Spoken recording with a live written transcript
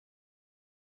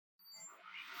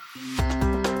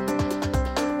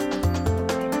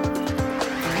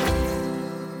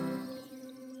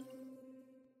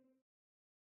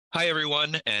Hi,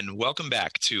 everyone, and welcome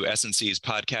back to S&C's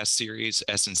podcast series,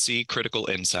 S&C Critical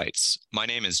Insights. My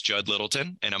name is Judd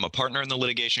Littleton, and I'm a partner in the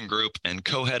litigation group and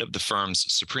co-head of the firm's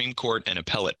Supreme Court and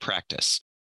appellate practice.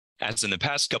 As in the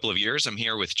past couple of years, I'm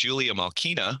here with Julia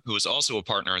Malkina, who is also a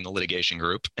partner in the litigation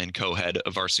group and co-head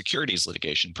of our securities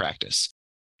litigation practice.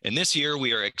 And this year,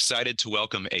 we are excited to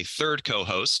welcome a third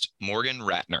co-host, Morgan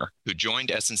Ratner, who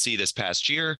joined S&C this past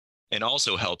year and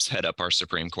also helps head up our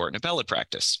Supreme Court and appellate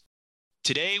practice.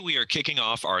 Today, we are kicking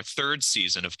off our third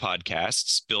season of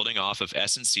podcasts, building off of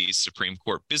S&C's Supreme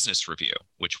Court Business Review,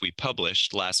 which we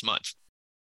published last month.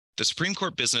 The Supreme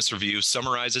Court Business Review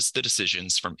summarizes the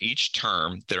decisions from each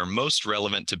term that are most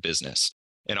relevant to business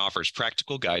and offers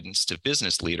practical guidance to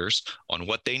business leaders on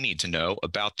what they need to know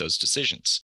about those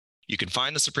decisions. You can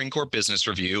find the Supreme Court Business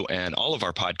Review and all of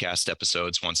our podcast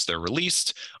episodes once they're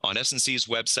released on S&C's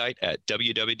website at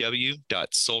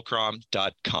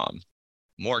www.solcrom.com.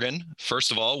 Morgan, first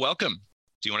of all, welcome.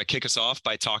 Do you want to kick us off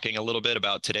by talking a little bit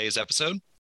about today's episode?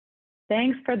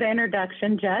 Thanks for the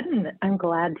introduction, Judd, and I'm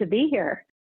glad to be here.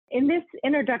 In this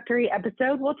introductory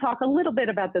episode, we'll talk a little bit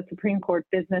about the Supreme Court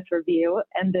Business Review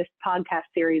and this podcast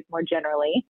series more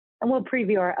generally, and we'll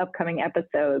preview our upcoming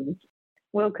episodes.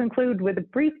 We'll conclude with a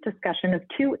brief discussion of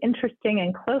two interesting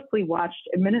and closely watched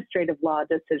administrative law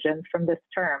decisions from this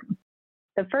term.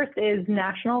 The first is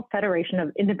National Federation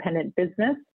of Independent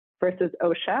Business versus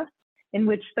OSHA, in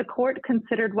which the court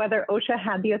considered whether OSHA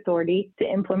had the authority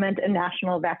to implement a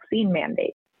national vaccine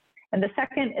mandate. And the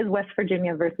second is West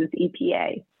Virginia versus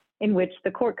EPA, in which the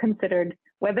court considered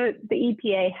whether the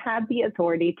EPA had the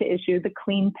authority to issue the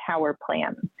Clean Power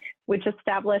Plan, which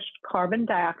established carbon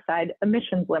dioxide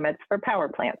emissions limits for power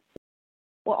plants.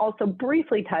 We'll also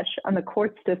briefly touch on the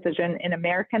court's decision in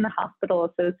American Hospital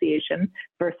Association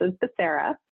versus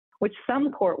Becerra, which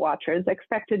some court watchers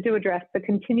expected to address the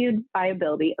continued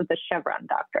viability of the Chevron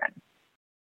doctrine.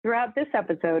 Throughout this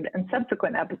episode and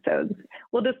subsequent episodes,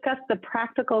 we'll discuss the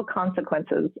practical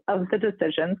consequences of the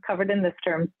decisions covered in this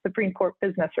term's Supreme Court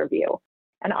Business Review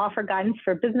and offer guidance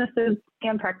for businesses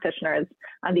and practitioners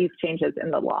on these changes in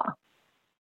the law.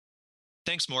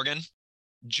 Thanks, Morgan.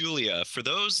 Julia, for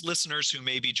those listeners who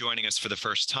may be joining us for the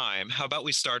first time, how about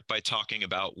we start by talking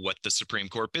about what the Supreme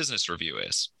Court Business Review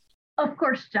is? Of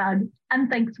course, Judd, and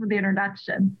thanks for the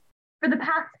introduction. For the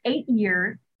past 8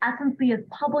 years, S&C has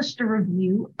published a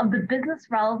review of the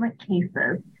business-relevant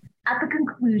cases at the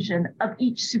conclusion of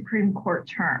each Supreme Court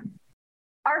term.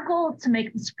 Our goal is to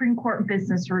make the Supreme Court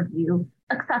Business Review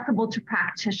accessible to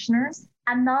practitioners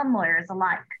and non-lawyers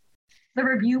alike. The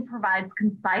review provides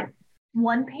concise,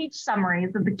 one-page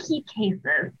summaries of the key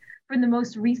cases from the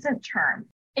most recent term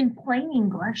in plain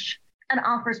English and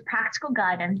offers practical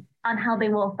guidance on how they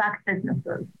will affect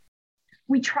businesses.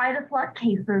 We try to select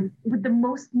cases with the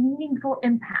most meaningful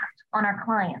impact on our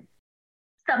clients.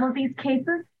 Some of these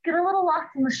cases get a little lost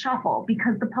in the shuffle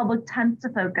because the public tends to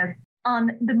focus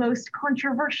on the most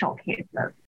controversial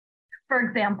cases. For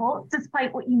example,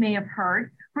 despite what you may have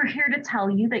heard, we're here to tell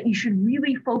you that you should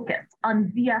really focus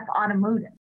on VF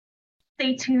Automotive.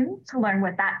 Stay tuned to learn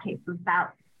what that case is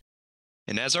about.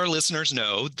 And as our listeners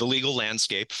know, the legal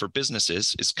landscape for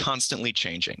businesses is constantly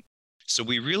changing. So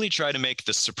we really try to make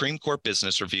the Supreme Court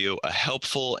Business Review a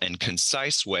helpful and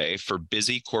concise way for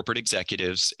busy corporate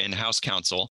executives, in-house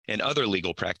counsel, and other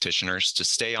legal practitioners to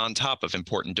stay on top of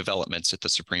important developments at the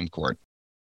Supreme Court.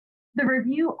 The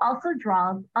review also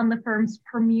draws on the firm's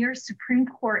premier Supreme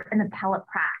Court and appellate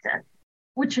practice,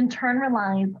 which in turn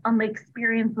relies on the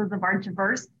experiences of our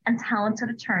diverse and talented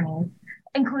attorneys,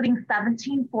 including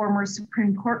 17 former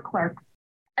Supreme Court clerks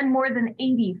and more than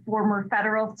 80 former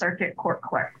Federal Circuit Court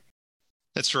clerks.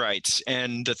 That's right.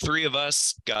 And the three of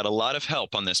us got a lot of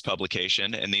help on this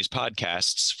publication and these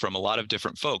podcasts from a lot of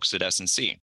different folks at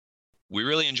S&C. We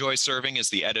really enjoy serving as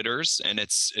the editors, and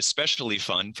it's especially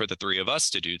fun for the three of us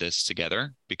to do this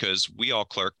together because we all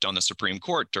clerked on the Supreme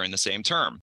Court during the same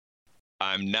term.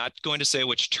 I'm not going to say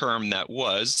which term that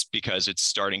was because it's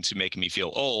starting to make me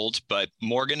feel old, but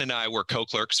Morgan and I were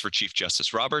co-clerks for Chief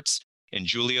Justice Roberts, and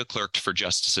Julia clerked for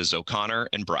Justices O'Connor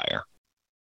and Breyer.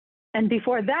 And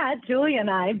before that, Julia and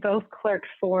I both clerked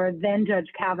for then Judge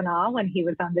Kavanaugh when he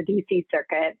was on the D.C.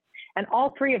 Circuit. And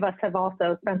all three of us have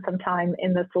also spent some time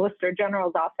in the Solicitor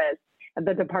General's office of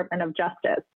the Department of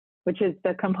Justice, which is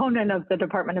the component of the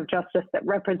Department of Justice that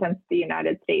represents the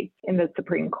United States in the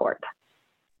Supreme Court.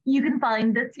 You can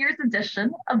find this year's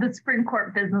edition of the Supreme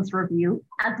Court Business Review,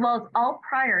 as well as all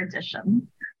prior editions,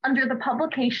 under the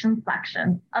publications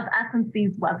section of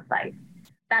S&C's website.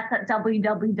 That's at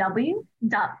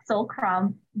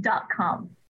www.solcrom.com.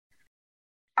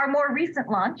 Our more recent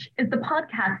launch is the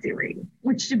podcast series,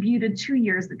 which debuted 2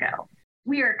 years ago.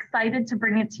 We are excited to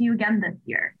bring it to you again this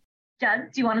year.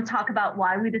 Judd, do you want to talk about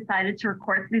why we decided to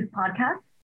record these podcasts?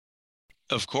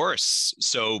 Of course.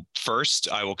 So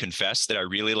first, I will confess that I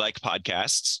really like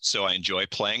podcasts, so I enjoy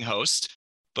playing host.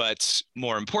 But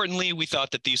more importantly, we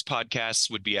thought that these podcasts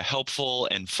would be a helpful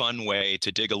and fun way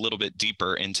to dig a little bit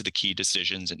deeper into the key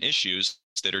decisions and issues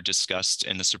that are discussed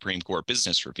in the Supreme Court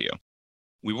Business Review.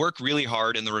 We work really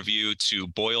hard in the review to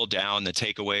boil down the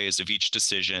takeaways of each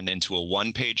decision into a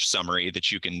one-page summary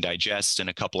that you can digest in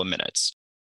a couple of minutes.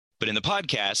 But in the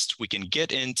podcast, we can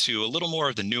get into a little more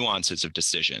of the nuances of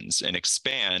decisions and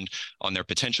expand on their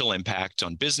potential impact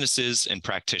on businesses and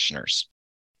practitioners.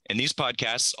 And these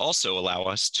podcasts also allow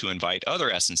us to invite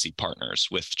other S&C partners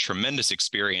with tremendous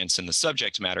experience in the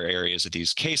subject matter areas of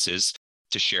these cases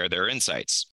to share their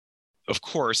insights. Of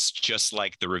course, just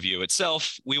like the review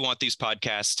itself, we want these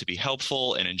podcasts to be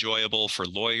helpful and enjoyable for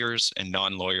lawyers and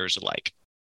non-lawyers alike.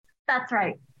 That's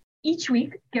right. Each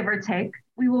week, give or take,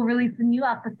 we will release a new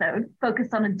episode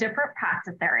focused on a different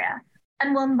practice area,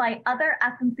 and we'll invite other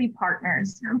S&C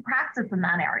partners who practice in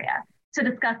that area to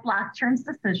discuss last term's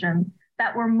decisions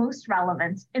that were most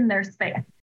relevant in their space.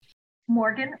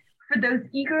 Morgan, for those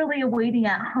eagerly awaiting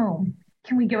at home,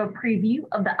 can we give a preview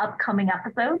of the upcoming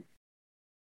episodes?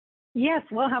 Yes,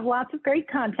 we'll have lots of great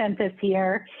content this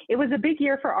year. It was a big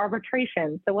year for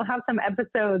arbitration, so we'll have some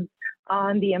episodes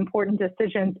on the important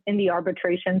decisions in the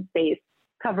arbitration space,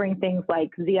 covering things like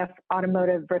ZF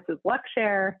Automotive versus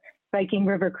Luxshare, Viking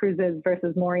River Cruises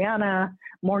versus Moriana,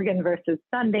 Morgan versus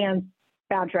Sundance,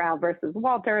 Badrow versus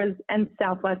Walters, and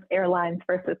Southwest Airlines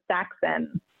versus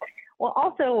Saxon. We'll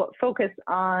also focus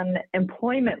on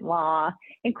employment law,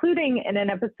 including in an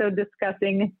episode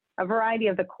discussing a variety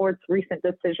of the court's recent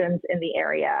decisions in the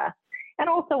area. And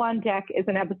also on deck is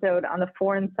an episode on the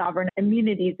Foreign Sovereign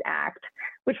Immunities Act,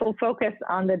 which will focus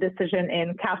on the decision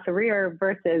in Casarir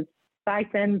versus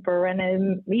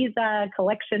Thyssen-Berenice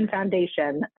Collection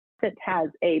Foundation that has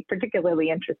a particularly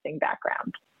interesting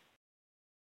background.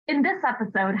 In this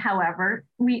episode, however,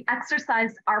 we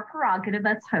exercised our prerogative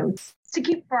as hosts to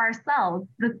keep for ourselves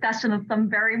discussion of some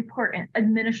very important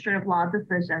administrative law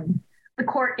decisions the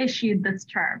court issued this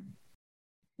term.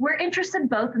 We're interested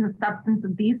both in the substance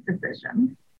of these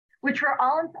decisions, which were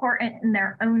all important in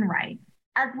their own right,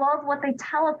 as well as what they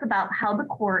tell us about how the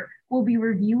court will be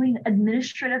reviewing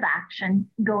administrative action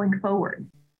going forward.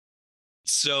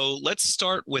 So let's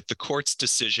start with the court's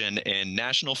decision in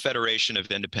National Federation of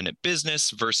Independent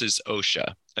Business versus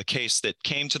OSHA, a case that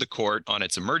came to the court on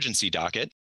its emergency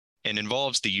docket and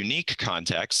involves the unique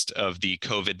context of the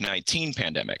COVID-19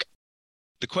 pandemic.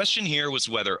 The question here was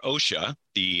whether OSHA,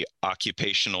 the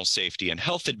Occupational Safety and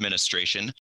Health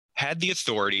Administration, had the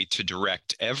authority to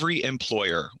direct every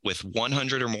employer with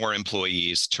 100 or more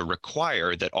employees to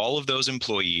require that all of those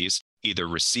employees either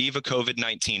receive a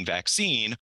COVID-19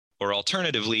 vaccine or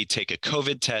alternatively take a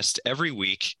COVID test every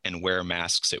week and wear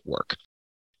masks at work.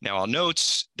 Now, I'll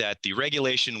note that the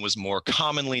regulation was more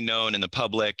commonly known in the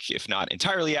public, if not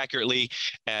entirely accurately,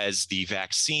 as the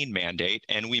vaccine mandate,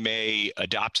 and we may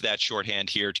adopt that shorthand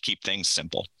here to keep things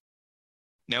simple.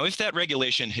 Now, if that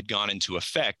regulation had gone into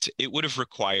effect, it would have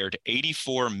required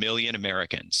 84 million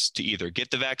Americans to either get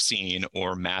the vaccine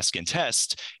or mask and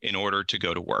test in order to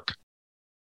go to work.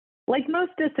 Like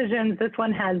most decisions, this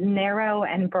one has narrow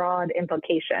and broad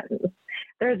implications.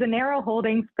 There's a narrow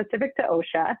holding specific to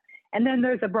OSHA, and then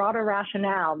there's a broader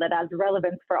rationale that has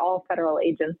relevance for all federal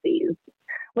agencies.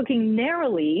 Looking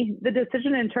narrowly, the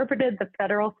decision interpreted the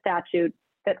federal statute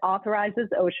that authorizes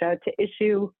OSHA to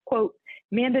issue, quote,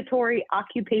 mandatory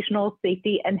occupational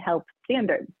safety and health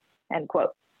standards, end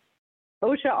quote.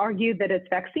 OSHA argued that its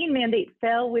vaccine mandate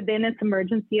fell within its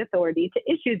emergency authority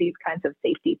to issue these kinds of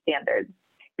safety standards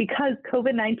because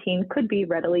COVID-19 could be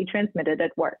readily transmitted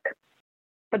at work.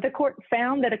 But the court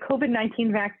found that a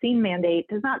COVID-19 vaccine mandate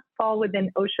does not fall within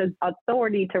OSHA's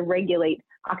authority to regulate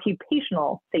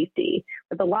occupational safety,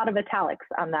 with a lot of italics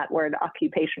on that word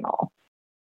occupational.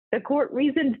 The court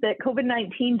reasoned that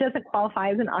COVID-19 doesn't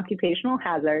qualify as an occupational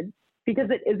hazard because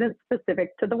it isn't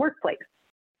specific to the workplace.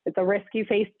 It's a risk you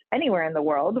face anywhere in the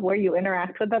world where you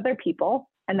interact with other people,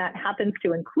 and that happens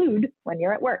to include when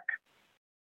you're at work.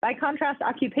 By contrast,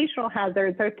 occupational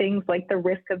hazards are things like the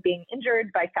risk of being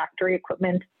injured by factory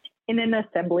equipment in an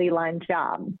assembly line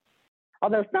job.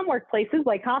 Although some workplaces,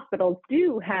 like hospitals,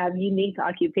 do have unique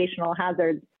occupational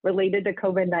hazards related to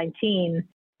COVID-19,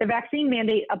 the vaccine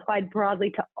mandate applied broadly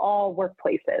to all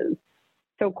workplaces.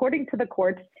 So according to the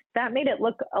courts, that made it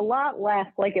look a lot less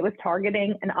like it was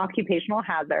targeting an occupational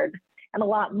hazard and a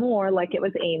lot more like it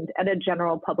was aimed at a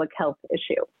general public health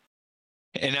issue.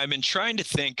 And I've been trying to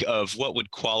think of what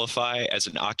would qualify as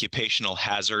an occupational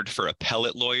hazard for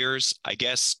appellate lawyers. I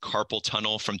guess carpal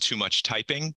tunnel from too much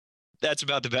typing. That's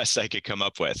about the best I could come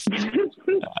up with.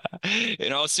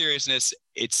 In all seriousness,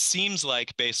 it seems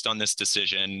like based on this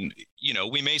decision,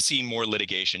 we may see more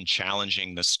litigation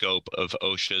challenging the scope of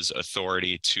OSHA's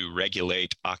authority to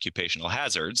regulate occupational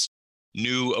hazards.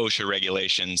 New OSHA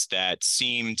regulations that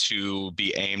seem to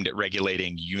be aimed at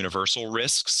regulating universal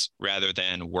risks rather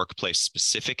than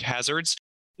workplace-specific hazards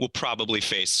will probably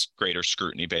face greater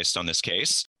scrutiny based on this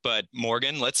case. But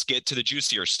Morgan, let's get to the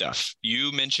juicier stuff.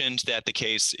 You mentioned that the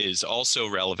case is also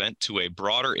relevant to a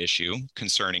broader issue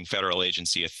concerning federal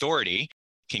agency authority.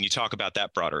 Can you talk about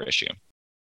that broader issue?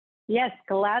 Yes,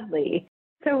 gladly.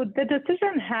 So the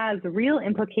decision has real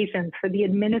implications for the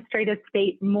administrative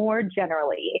state more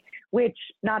generally, which,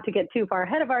 not to get too far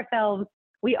ahead of ourselves,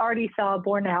 we already saw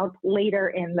borne out later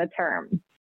in the term.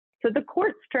 So the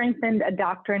court strengthened a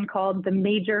doctrine called the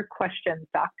major questions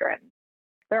doctrine.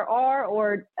 There are,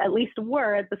 or at least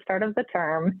were at the start of the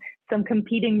term, some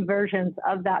competing versions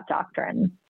of that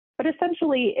doctrine. But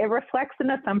essentially, it reflects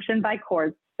an assumption by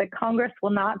courts that Congress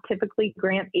will not typically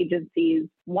grant agencies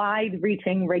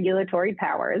wide-reaching regulatory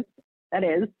powers. That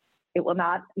is, it will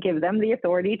not give them the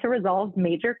authority to resolve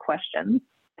major questions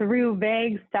through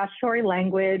vague statutory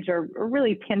language or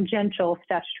really tangential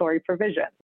statutory provisions.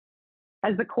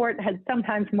 As the court has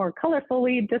sometimes more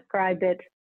colorfully described it,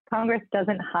 Congress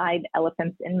doesn't hide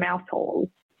elephants in mouse holes.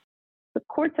 The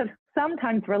courts have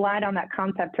sometimes relied on that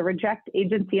concept to reject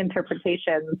agency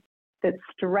interpretations that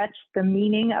stretch the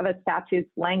meaning of a statute's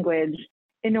language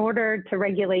in order to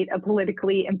regulate a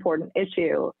politically important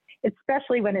issue,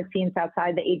 especially when it seems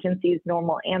outside the agency's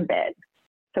normal ambit.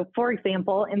 So, for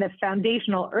example, in the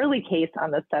foundational early case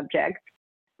on the subject,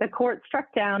 the court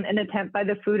struck down an attempt by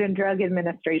the Food and Drug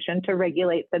Administration to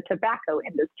regulate the tobacco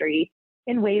industry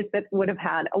in ways that would have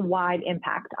had a wide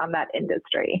impact on that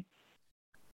industry.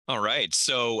 All right.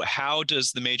 So how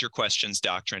does the major questions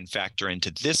doctrine factor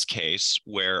into this case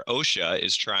where OSHA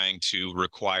is trying to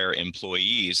require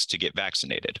employees to get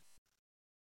vaccinated?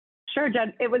 Sure,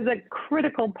 Judge. It was a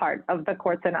critical part of the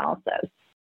court's analysis.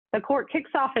 The court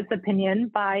kicks off its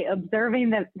opinion by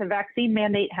observing that the vaccine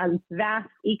mandate has vast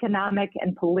economic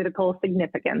and political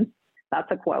significance.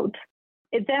 That's a quote.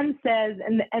 It then says,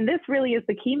 and this really is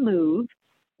the key move,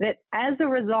 that as a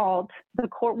result, the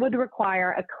court would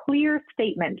require a clear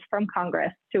statement from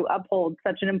Congress to uphold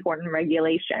such an important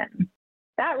regulation.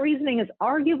 That reasoning is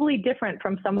arguably different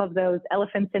from some of those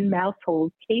elephants in mouse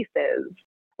holes cases,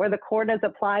 where the court has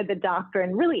applied the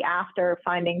doctrine really after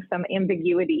finding some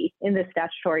ambiguity in the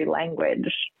statutory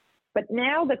language. But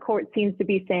now the court seems to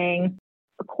be saying,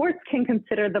 the courts can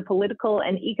consider the political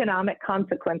and economic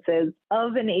consequences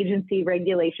of an agency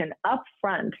regulation up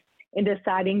front in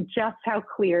deciding just how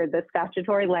clear the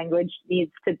statutory language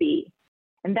needs to be.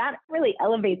 And that really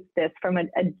elevates this from a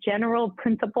general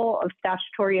principle of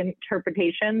statutory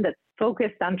interpretation that's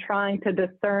focused on trying to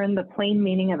discern the plain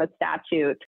meaning of a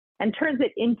statute and turns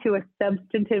it into a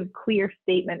substantive clear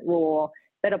statement rule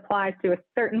that applies to a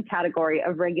certain category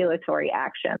of regulatory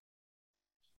action.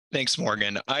 Thanks,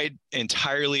 Morgan. I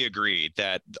entirely agree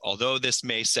that although this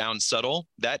may sound subtle,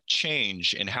 that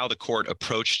change in how the court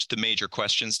approached the major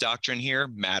questions doctrine here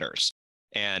matters.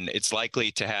 And it's likely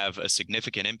to have a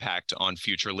significant impact on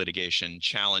future litigation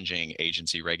challenging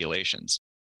agency regulations.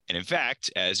 And in fact,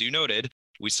 as you noted,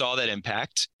 we saw that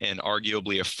impact and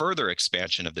arguably a further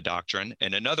expansion of the doctrine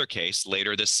in another case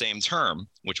later this same term,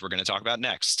 which we're going to talk about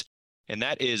next. And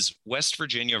that is West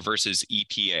Virginia versus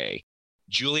EPA.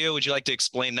 Julia, would you like to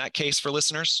explain that case for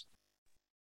listeners?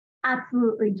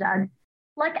 Absolutely, Judd.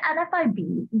 Like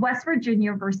NFIB, West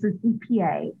Virginia versus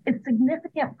EPA is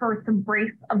significant for its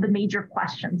embrace of the major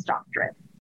questions doctrine.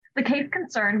 The case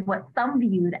concerned what some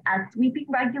viewed as sweeping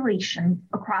regulations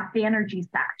across the energy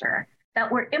sector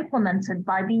that were implemented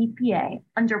by the EPA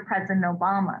under President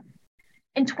Obama.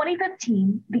 In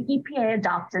 2015, the EPA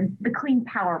adopted the Clean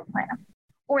Power Plan,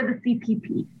 or the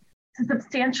CPP, to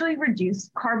substantially reduce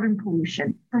carbon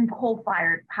pollution from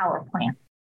coal-fired power plants.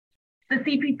 The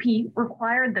CPP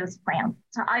required those plants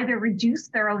to either reduce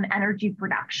their own energy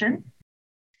production,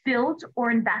 build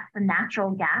or invest in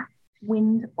natural gas,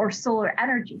 wind, or solar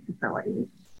energy facilities,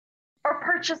 or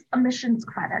purchase emissions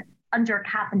credits under a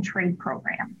cap-and-trade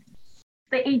program.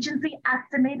 The agency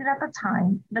estimated at the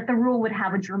time that the rule would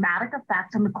have a dramatic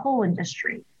effect on the coal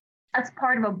industry as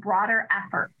part of a broader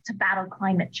effort to battle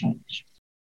climate change.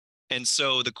 And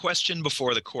so the question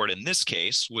before the court in this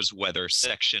case was whether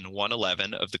Section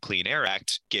 111 of the Clean Air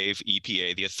Act gave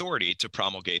EPA the authority to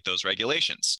promulgate those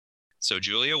regulations. So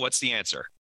Julia, what's the answer?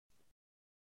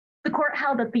 The court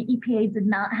held that the EPA did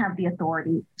not have the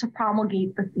authority to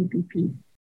promulgate the CPP.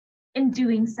 In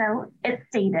doing so, it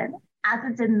stated, as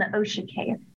it did in the OSHA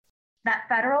case, that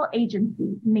federal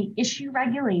agencies may issue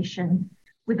regulations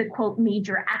with a, quote,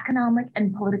 major economic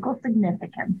and political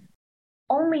significance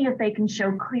only if they can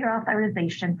show clear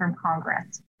authorization from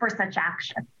Congress for such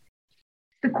action.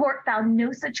 The court found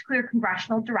no such clear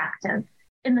congressional directive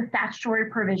in the statutory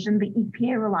provision the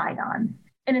EPA relied on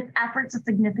in its effort to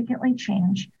significantly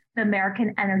change the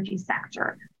American energy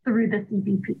sector through the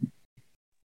CPP.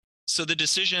 So the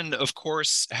decision, of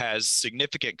course, has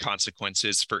significant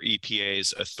consequences for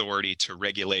EPA's authority to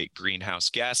regulate greenhouse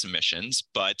gas emissions,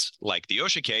 but like the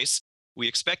OSHA case, we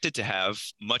expect it to have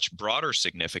much broader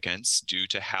significance due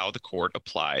to how the court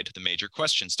applied the major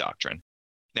questions doctrine.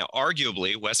 Now,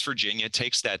 arguably, West Virginia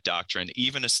takes that doctrine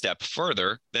even a step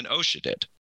further than OSHA did.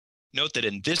 Note that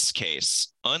in this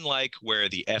case, unlike where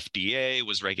the FDA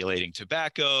was regulating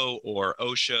tobacco or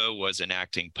OSHA was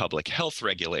enacting public health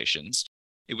regulations,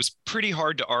 it was pretty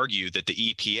hard to argue that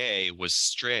the EPA was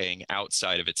straying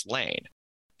outside of its lane.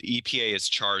 The EPA is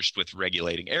charged with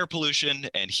regulating air pollution,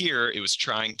 and here it was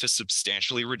trying to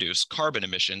substantially reduce carbon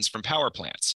emissions from power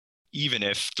plants, even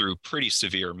if through pretty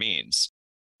severe means.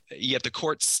 Yet the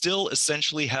court still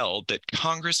essentially held that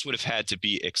Congress would have had to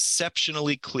be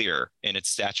exceptionally clear in its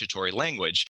statutory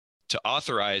language to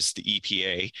authorize the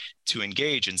EPA to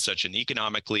engage in such an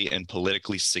economically and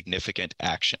politically significant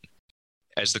action.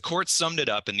 As the court summed it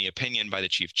up in the opinion by the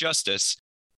Chief Justice,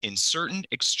 in certain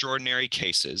extraordinary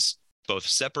cases, both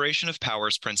separation of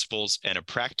powers principles and a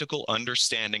practical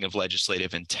understanding of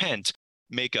legislative intent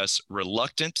make us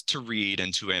reluctant to read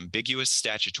into ambiguous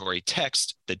statutory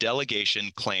text the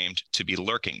delegation claimed to be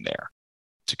lurking there.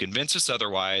 To convince us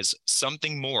otherwise,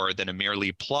 something more than a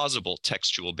merely plausible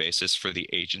textual basis for the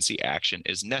agency action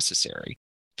is necessary.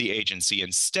 The agency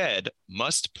instead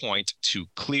must point to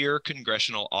clear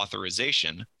congressional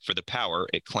authorization for the power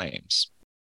it claims.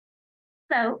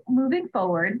 So, moving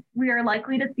forward, we are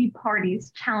likely to see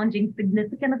parties challenging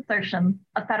significant assertions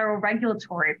of federal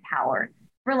regulatory power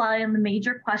rely on the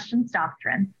major questions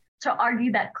doctrine to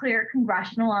argue that clear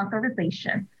congressional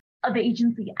authorization of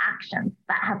agency actions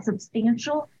that have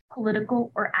substantial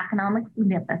political or economic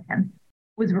significance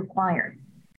was required.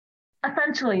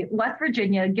 Essentially, West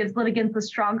Virginia gives litigants a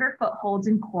stronger foothold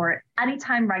in court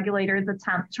anytime regulators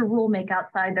attempt to rule-make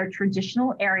outside their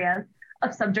traditional areas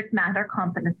of subject matter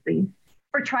competency,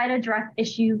 or try to address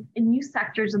issues in new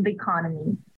sectors of the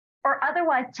economy, or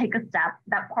otherwise take a step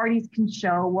that parties can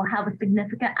show will have a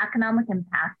significant economic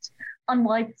impact on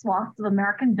wide swaths of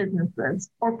American businesses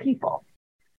or people.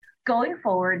 Going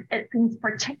forward, it seems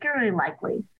particularly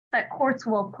likely that courts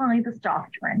will apply this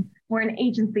doctrine where an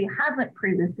agency hasn't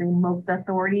previously invoked the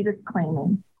authority it is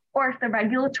claiming, or if the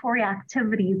regulatory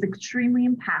activity is extremely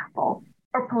impactful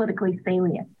or politically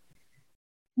salient.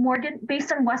 Morgan,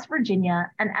 based on West Virginia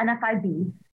and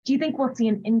NFIB, do you think we'll see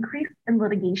an increase in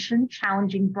litigation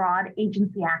challenging broad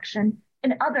agency action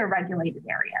in other regulated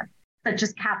areas, such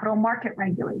as capital market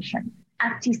regulation,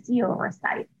 FTC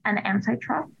oversight, and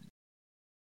antitrust?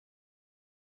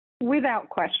 Without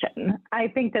question. I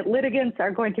think that litigants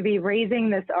are going to be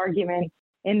raising this argument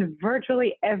in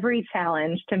virtually every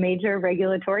challenge to major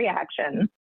regulatory action.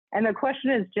 And the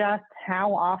question is just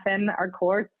how often are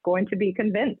courts going to be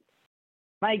convinced?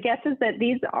 My guess is that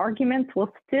these arguments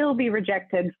will still be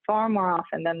rejected far more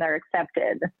often than they're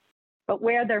accepted. But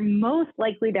where they're most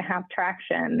likely to have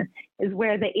traction is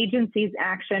where the agency's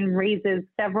action raises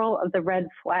several of the red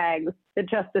flags that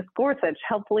Justice Gorsuch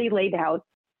helpfully laid out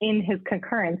in his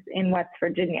concurrence in West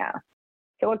Virginia.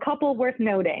 So a couple worth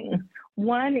noting.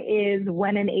 One is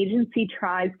when an agency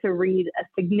tries to read a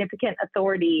significant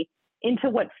authority into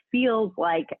what feels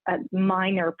like a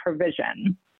minor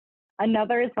provision.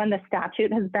 Another is when the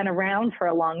statute has been around for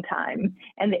a long time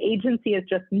and the agency has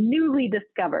just newly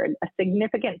discovered a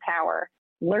significant power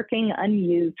lurking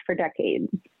unused for decades.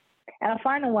 And a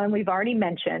final one we've already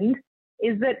mentioned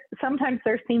is that sometimes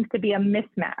there seems to be a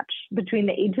mismatch between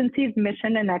the agency's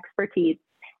mission and expertise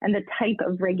and the type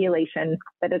of regulation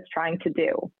that it's trying to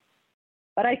do.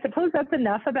 But I suppose that's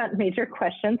enough about major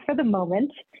questions for the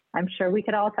moment. I'm sure we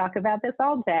could all talk about this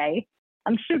all day.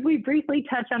 Should we briefly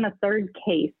touch on a third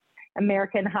case,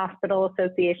 American Hospital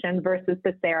Association versus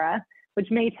Becerra, which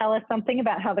may tell us something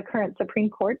about how the current Supreme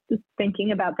Court is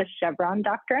thinking about the Chevron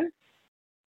doctrine?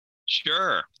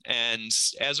 Sure. And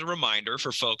as a reminder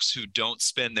for folks who don't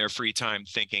spend their free time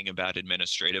thinking about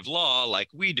administrative law like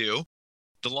we do,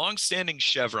 the longstanding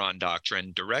Chevron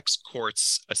doctrine directs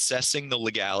courts assessing the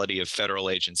legality of federal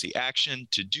agency action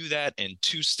to do that in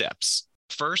two steps.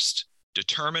 First,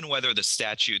 determine whether the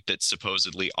statute that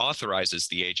supposedly authorizes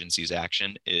the agency's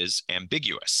action is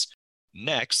ambiguous.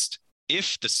 Next,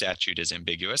 if the statute is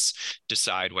ambiguous,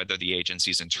 decide whether the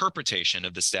agency's interpretation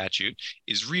of the statute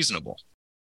is reasonable.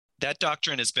 That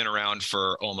doctrine has been around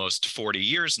for almost 40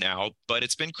 years now, but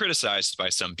it's been criticized by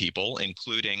some people,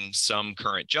 including some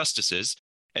current justices,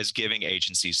 as giving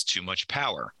agencies too much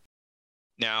power.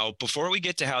 Now, before we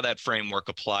get to how that framework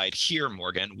applied here,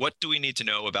 Morgan, what do we need to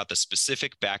know about the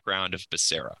specific background of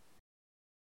Becerra?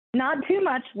 Not too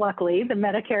much, luckily. The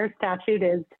Medicare statute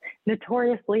is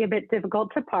notoriously a bit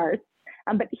difficult to parse.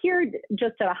 But here,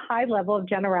 just at a high level of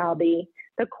generality,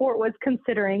 the court was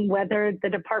considering whether the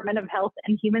Department of Health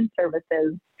and Human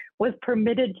Services was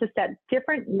permitted to set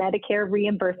different Medicare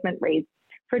reimbursement rates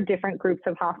for different groups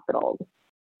of hospitals.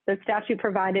 The statute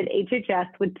provided HHS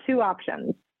with two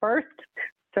options. First,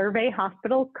 survey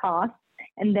hospitals' costs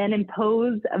and then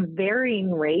impose a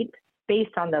varying rate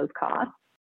based on those costs.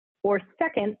 Or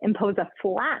second, impose a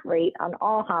flat rate on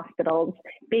all hospitals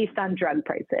based on drug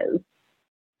prices.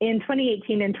 In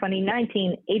 2018 and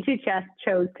 2019, HHS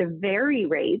chose to vary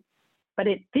rates, but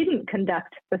it didn't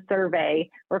conduct the survey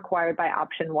required by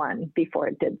option one before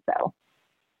it did so.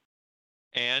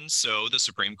 And so the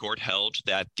Supreme Court held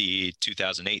that the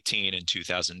 2018 and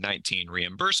 2019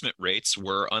 reimbursement rates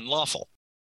were unlawful.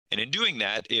 And in doing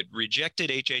that, it rejected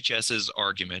HHS's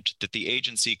argument that the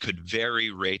agency could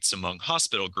vary rates among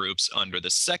hospital groups under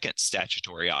the second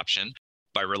statutory option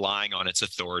by relying on its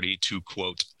authority to,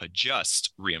 quote,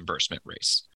 adjust reimbursement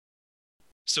rates.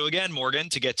 So again, Morgan,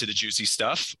 to get to the juicy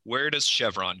stuff, where does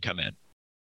Chevron come in?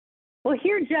 Well,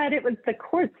 here, Judd, it was the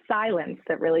court's silence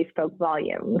that really spoke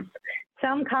volumes.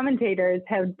 Some commentators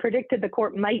have predicted the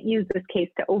court might use this case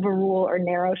to overrule or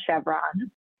narrow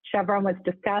Chevron. Chevron was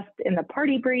discussed in the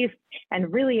party brief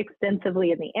and really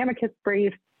extensively in the amicus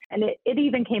brief, and it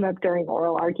even came up during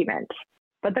oral argument.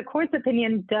 But the court's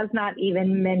opinion does not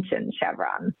even mention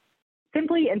Chevron.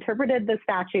 Simply interpreted the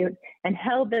statute and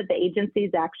held that the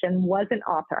agency's action wasn't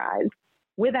authorized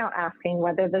without asking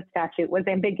whether the statute was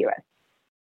ambiguous.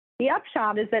 The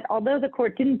upshot is that although the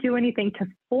court didn't do anything to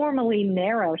formally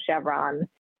narrow Chevron,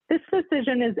 this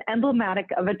decision is emblematic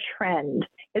of a trend.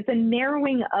 It's a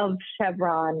narrowing of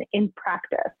Chevron in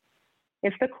practice.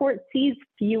 If the court sees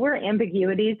fewer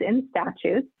ambiguities in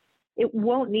statutes, it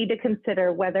won't need to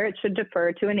consider whether it should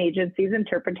defer to an agency's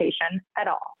interpretation at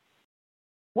all.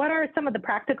 What are some of the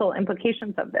practical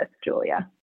implications of this,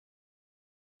 Julia?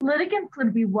 Litigants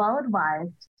would be well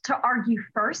advised to argue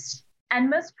first and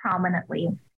most prominently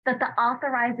that the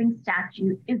authorizing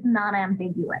statute is not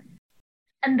ambiguous,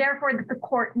 and therefore that the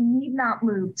court need not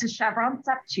move to Chevron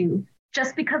Step 2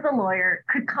 just because a lawyer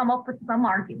could come up with some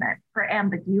argument for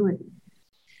ambiguity.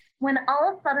 When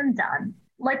all is said and done,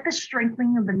 like the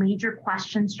strengthening of the major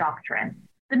questions doctrine,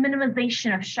 the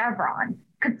minimization of Chevron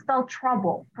could spell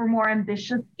trouble for more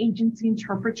ambitious agency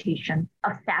interpretation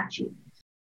of statutes.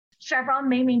 Chevron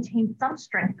may maintain some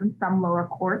strength in some lower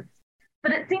courts,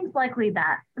 but it seems likely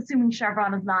that, assuming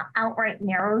Chevron is not outright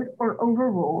narrowed or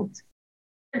overruled,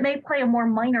 it may play a more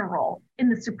minor role in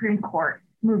the Supreme Court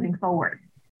moving forward.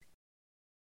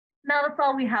 Now that's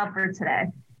all we have for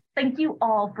today. Thank you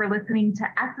all for listening to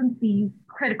SNC's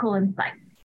Critical Insights.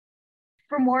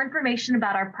 For more information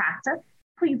about our practice,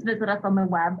 please visit us on the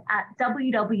web at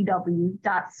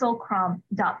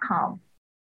www.solcrom.com.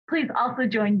 Please also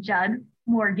join Judd,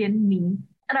 Morgan, me,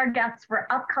 and our guests for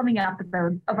upcoming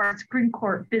episodes of our Supreme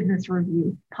Court Business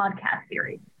Review podcast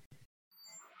series.